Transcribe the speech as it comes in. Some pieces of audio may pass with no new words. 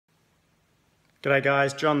G'day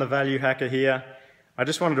guys, John the Value Hacker here. I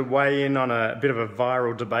just wanted to weigh in on a bit of a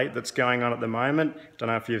viral debate that's going on at the moment. Don't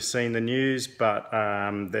know if you've seen the news, but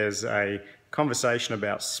there's a conversation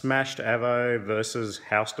about smashed avo versus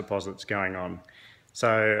house deposits going on.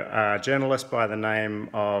 So a journalist by the name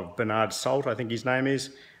of Bernard Salt, I think his name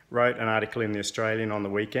is, wrote an article in The Australian on the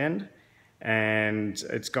weekend, and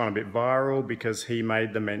it's gone a bit viral because he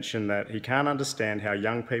made the mention that he can't understand how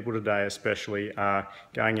young people today especially are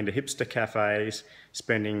going into hipster cafes,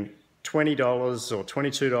 spending $20 or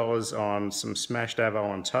 $22 on some smashed avo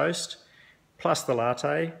on toast, plus the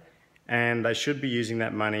latte, and they should be using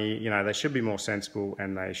that money, they should be more sensible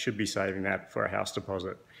and they should be saving that for a house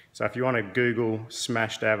deposit. So if you want to Google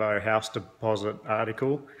smashed avo house deposit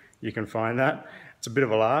article, you can find that. It's a bit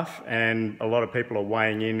of a laugh, and a lot of people are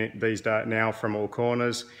weighing in these days now from all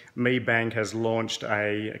corners. Me Bank has launched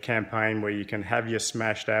a campaign where you can have your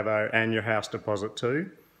smashed avo and your house deposit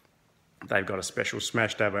too. They've got a special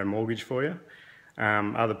smashed avo mortgage for you.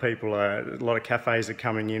 Other people a lot of cafes are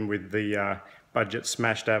coming in with the budget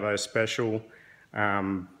smashed avo special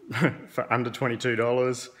for under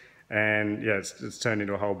 $22, and yeah, it's turned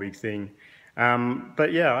into a whole big thing.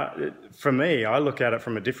 But yeah, for me, I look at it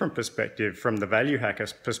from a different perspective, from the value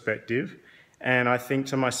hacker's perspective, and I think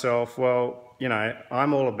to myself, well,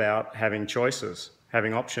 I'm all about having choices,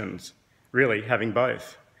 having options, really having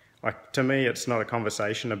both. Like, to me, it's not a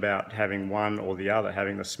conversation about having one or the other,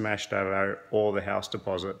 having the smashed avo or the house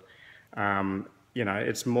deposit.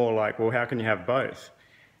 It's more like, well, how can you have both?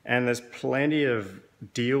 And there's plenty of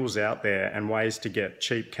deals out there and ways to get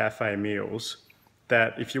cheap cafe meals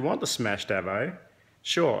that if you want the smashed avo,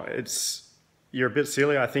 sure, you're a bit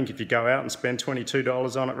silly, I think, if you go out and spend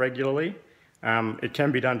 $22 on it regularly. It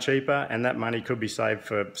can be done cheaper, and that money could be saved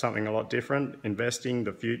for something a lot different: investing,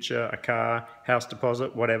 the future, a car, house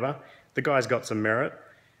deposit, whatever. The guy's got some merit.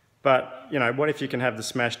 But, what if you can have the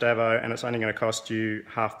smashed avo and it's only going to cost you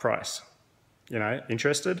half price?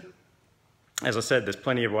 Interested? As I said, there's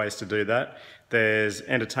plenty of ways to do that. There's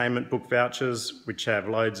entertainment book vouchers, which have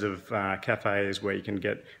loads of cafes where you can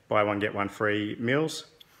get buy one, get one free meals.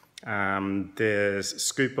 There's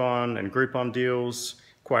Scoop-on and Groupon deals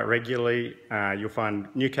quite regularly. You'll find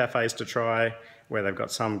new cafes to try where they've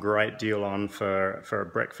got some great deal on for a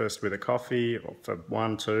breakfast with a coffee, or for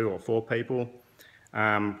 1, 2 or 4 people.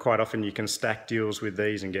 Quite often you can stack deals with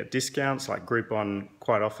these and get discounts. Like Groupon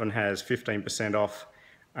quite often has 15% off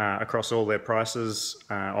across all their prices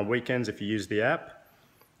on weekends if you use the app.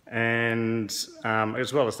 And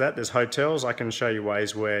as well as that, there's hotels. I can show you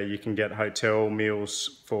ways where you can get hotel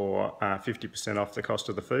meals for 50% off the cost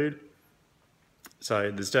of the food. So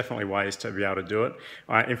there's definitely ways to be able to do it.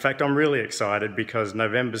 In fact, I'm really excited because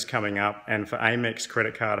November's coming up, and for Amex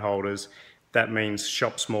credit card holders, that means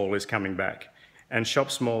Shop Small is coming back. And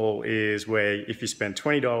Shop Small is where if you spend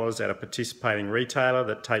 $20 at a participating retailer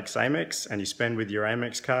that takes Amex and you spend with your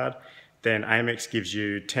Amex card, then Amex gives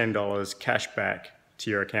you $10 cash back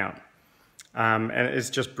to your account. And it's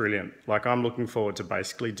just brilliant. Like, I'm looking forward to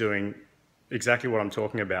basically doing exactly what I'm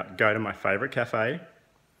talking about. Go to my favorite cafe,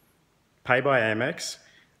 pay by Amex,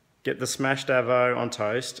 get the smashed avo on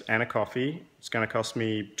toast and a coffee. It's going to cost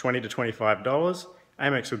me $20 to $25.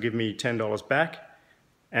 Amex will give me $10 back.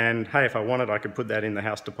 And hey, if I wanted, I could put that in the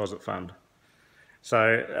house deposit fund.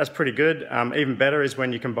 So that's pretty good. Even better is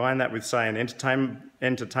when you combine that with, say, an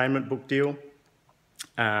entertainment book deal.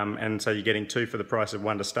 And so you're getting 2 for the price of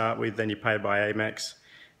 1 to start with, then you pay by Amex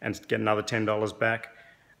and get another $10 back.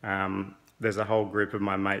 There's a whole group of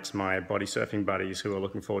my mates, my body surfing buddies, who are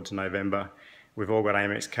looking forward to November. We've all got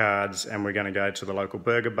Amex cards, and we're going to go to the local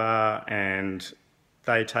burger bar, and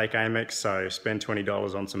they take Amex, so spend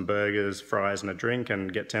 $20 on some burgers, fries and a drink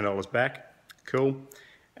and get $10 back. Cool.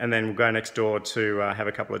 And then we'll go next door to have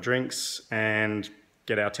a couple of drinks and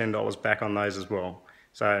get our $10 back on those as well.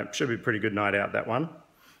 So it should be a pretty good night out, that one.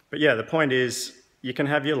 But yeah, the point is, you can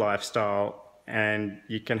have your lifestyle and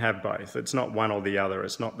you can have both. It's not one or the other.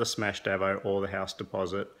 It's not the smashed avo or the house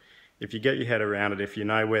deposit. If you get your head around it, if you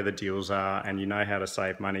know where the deals are and you know how to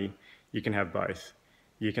save money, you can have both.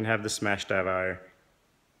 You can have the smashed avo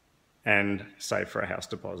and save for a house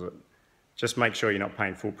deposit. Just make sure you're not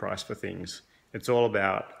paying full price for things. It's all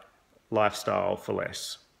about lifestyle for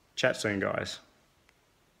less. Chat soon, guys.